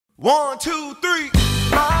1, 2, 3.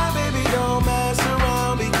 My baby don't mess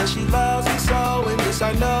around because she loves me so, and this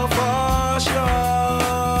I know for sure.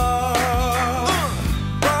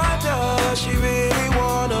 Why does she really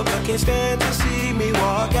wanna, but can't stand to see me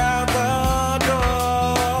walk out the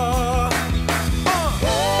door?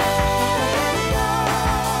 Hey,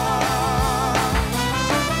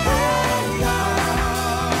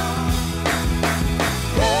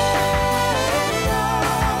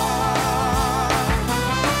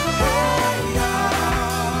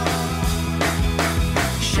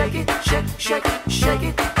 shake it, shake, shake it, shake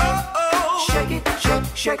it. Oh, shake it, shake,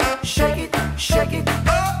 shake it, shake it, shake it.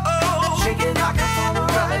 Oh, shake it like a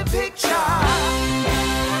Polaroid picture.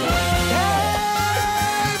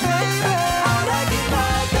 Hey, baby, I like it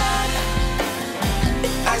like that.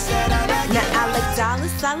 I said I like it. Now I like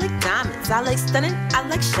dollars, I like diamonds, I like stunning, I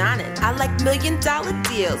like shining, I like $1 million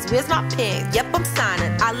deals. Where's my pen? Yep, I'm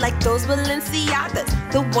signing. I like those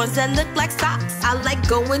Balenciagas, the ones that look like socks. I like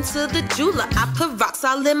going to the jeweler, I put rocks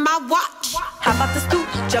all in my watch. How about the scoop,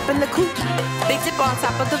 jump in the coupe, big tip on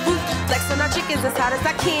top of the roof, flex on our chickens as hard as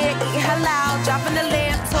I can, eating halal, dropping the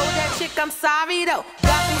lamb. Told that chick I'm sorry though,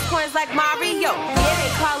 got these coins like Mario. Yeah, they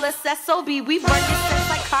call us SOB, we burn this sense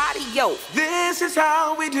like cardio. This is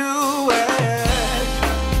how we do it.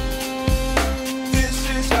 This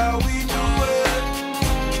is how we do it.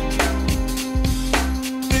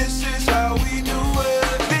 This is how we do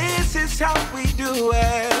it. This is how we do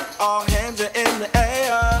it. All hands are in the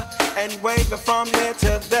air and waving from here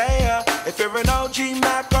to there. If you're an OG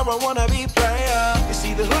Mac or a wannabe player, you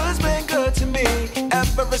see the hood's been good to me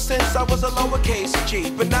ever since I was a lowercase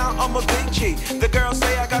G. But now I'm a big G. The girls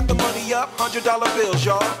say I got the money up, $100 bills,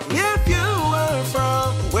 y'all. If you were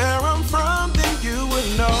from where I'm from, then you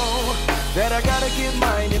would know that I gotta get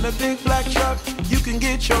mine in a big black truck. You can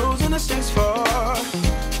get yours in a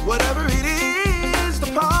 6'4". Whatever it is,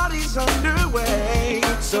 the party's underway.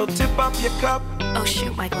 So tip up your cup. Oh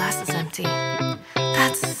shoot, my glass is empty.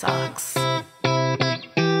 That sucks.